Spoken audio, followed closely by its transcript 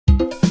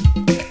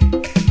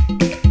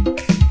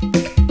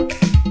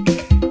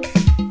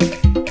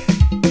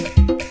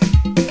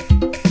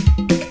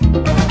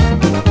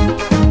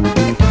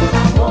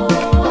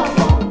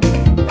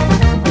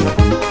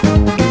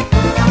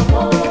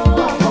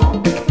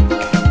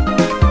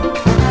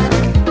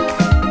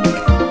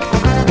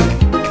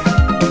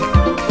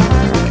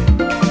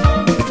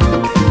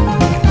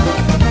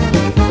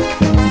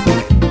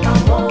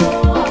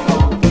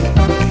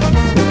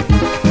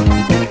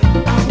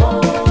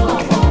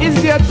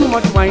too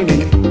much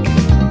whining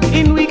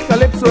in we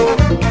calypso.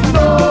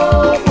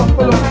 No,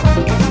 Pompolo,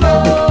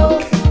 no.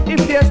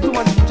 If there's too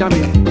much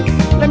jamming,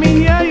 let me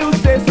hear you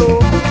say so.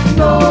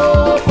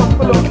 No,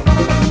 Pompolo,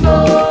 no.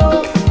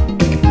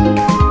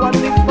 What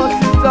this fuss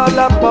is all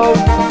about?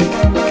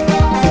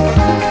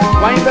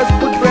 Wine does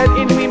put bread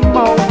in me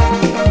mouth,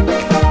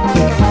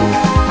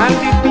 and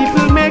the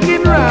people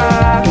making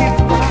racket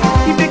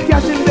keep the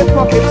cash in their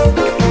pockets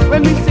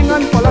when we sing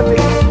on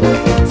politics.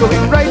 So we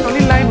write on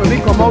the line when we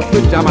come out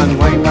with jam and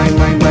wine, wine,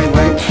 wine, wine,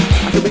 wine.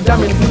 I should be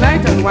jamming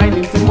tonight and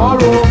whining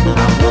tomorrow.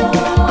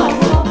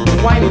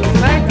 Whining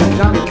tonight and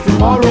jamming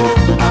tomorrow.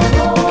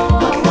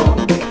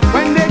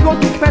 When they go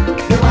to fete,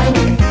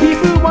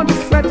 people want to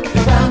sweat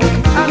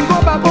and go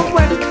back home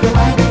wet.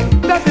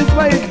 That is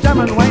why it's jam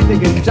and wine. They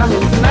get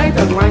jamming tonight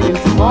and whining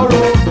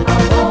tomorrow.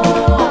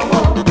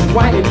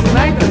 Whining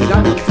tonight and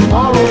jamming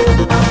tomorrow.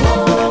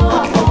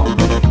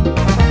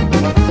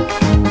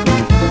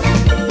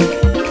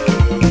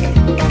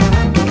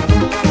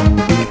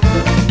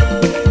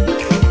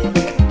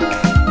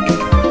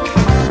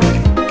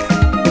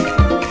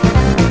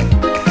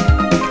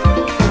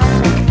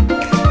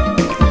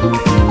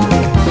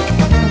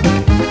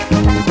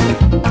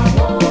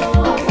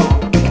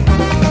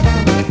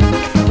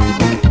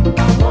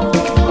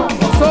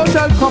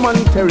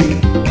 Commentary.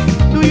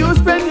 Do you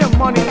spend your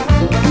money?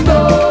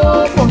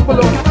 No,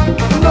 Pompolo,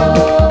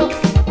 no.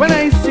 When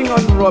I sing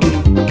on Robbie,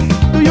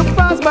 do you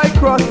pass by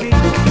Crosby?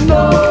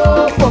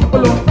 No,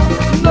 Pompolo,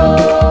 no.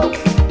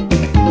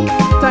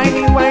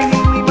 Tiny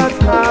whining we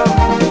must have.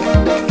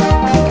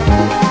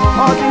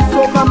 All this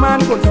soca man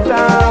could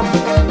stab.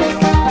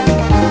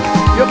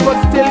 You could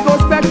still go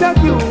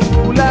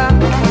spectacular,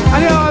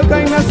 and you're all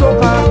kind of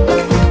soca,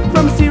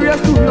 from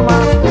serious to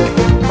humor.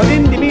 But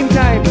in the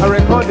meantime, a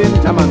recording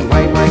jam and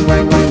wine, wine,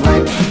 wine, wine,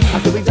 wine. I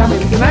should be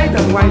jamming tonight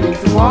and whining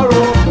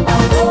tomorrow.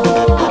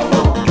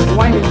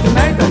 Whining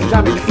tonight and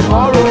jamming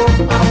tomorrow.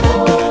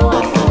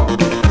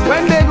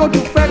 When they go to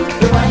fete,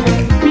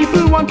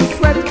 people want to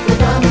sweat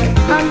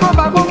and go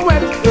back home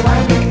wet.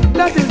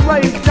 That is why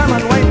it's jam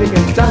and wine. They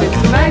get jamming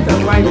tonight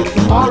and whining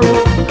tomorrow.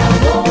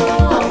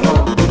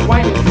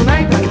 Whining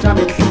tonight and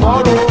jamming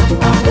tomorrow.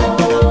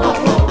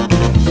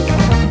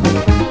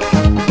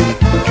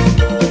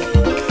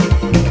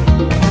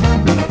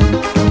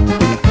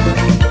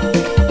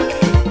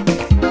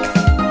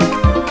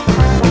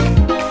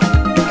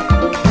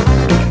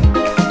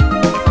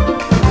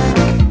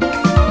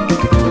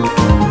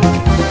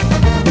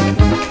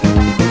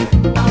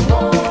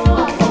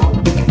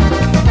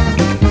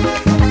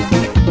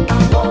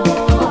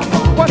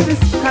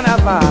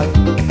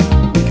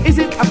 Is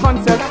it a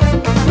concert?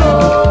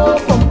 No,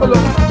 Pompolo,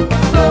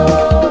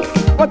 no.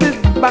 What is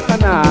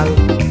bacchanal?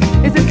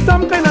 Is it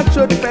some kind of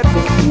church fete?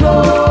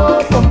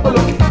 No,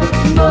 Pompolo,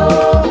 no.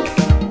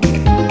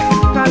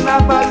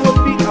 Carnival will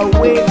be a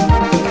waste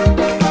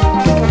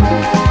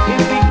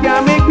if we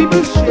can make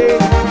people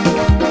shake.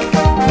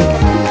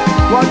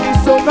 What the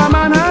soca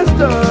man has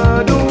to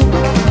do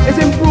is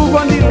improve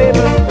on the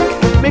label,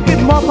 make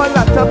it more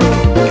palatable.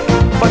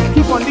 But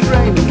keep on the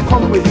grind,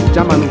 come with the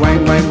jam and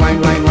wine, wine,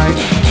 wine, wine, wine.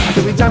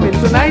 So we jamming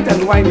tonight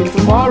and whining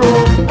tomorrow.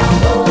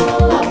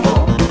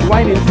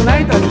 Whining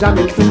tonight and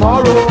jamming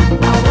tomorrow.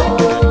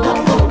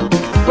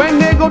 When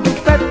they go to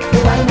fete,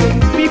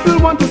 people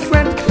want to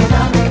sweat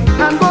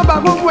and go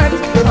back home wet.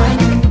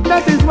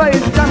 That is why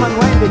it's jam and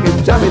wine. They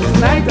get jamming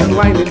tonight and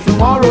whining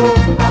tomorrow.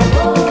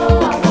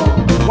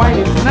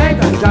 Whining tonight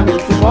and jamming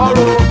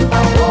tomorrow.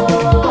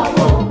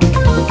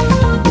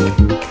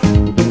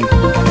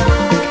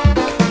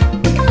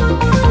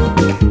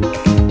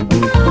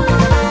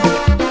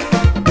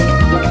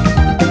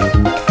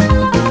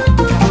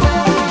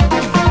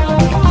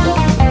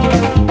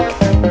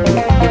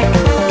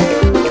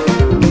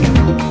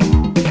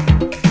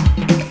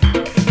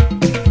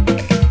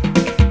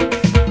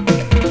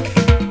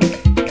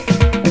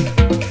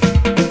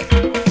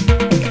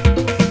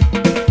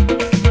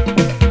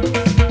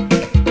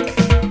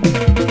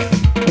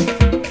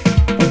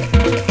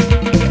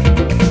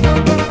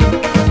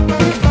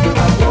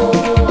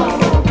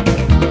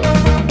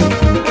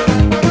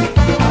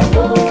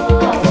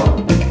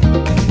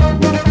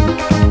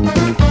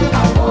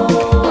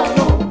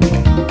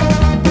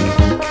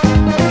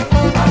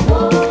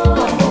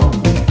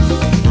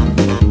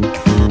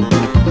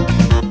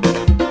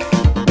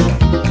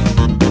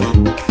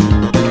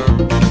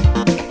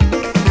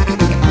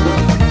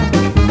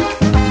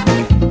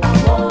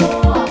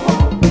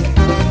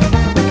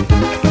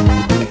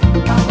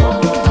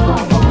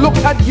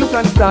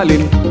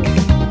 Darling,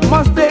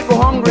 must they go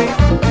hungry?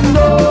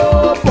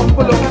 No,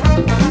 Pompolo,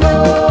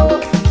 no.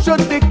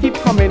 Should they keep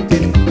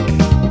commenting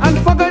and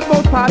forget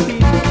about party?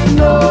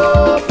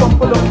 No,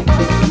 Pompolo,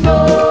 no.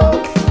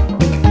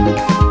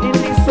 In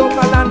the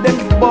soca land,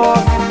 them's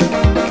boss,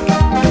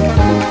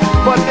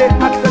 but they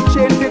had to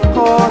change the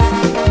course.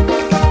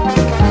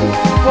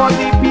 For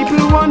the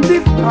people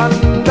wanted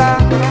thunder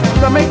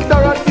to make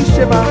Dorothy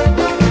shiver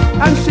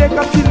and shake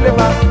up she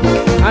liver,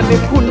 and they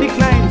couldn't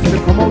decline, so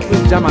they come out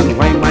with jam and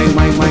wine, wine,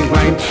 wine, wine,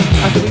 wine.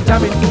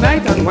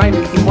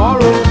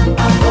 tomorrow.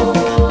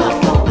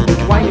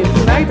 Whining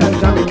tonight and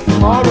jamming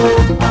tomorrow.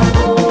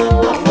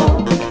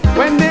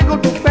 When they go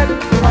to bed,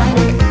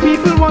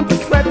 people want to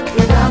sweat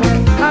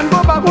and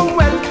go back home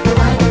wet.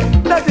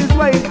 That is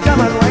why it's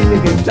jam and wine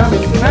again.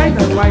 Jamming tonight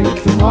and whining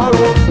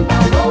tomorrow.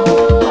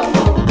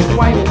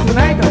 Whining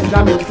tonight and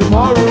jamming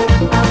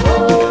tomorrow.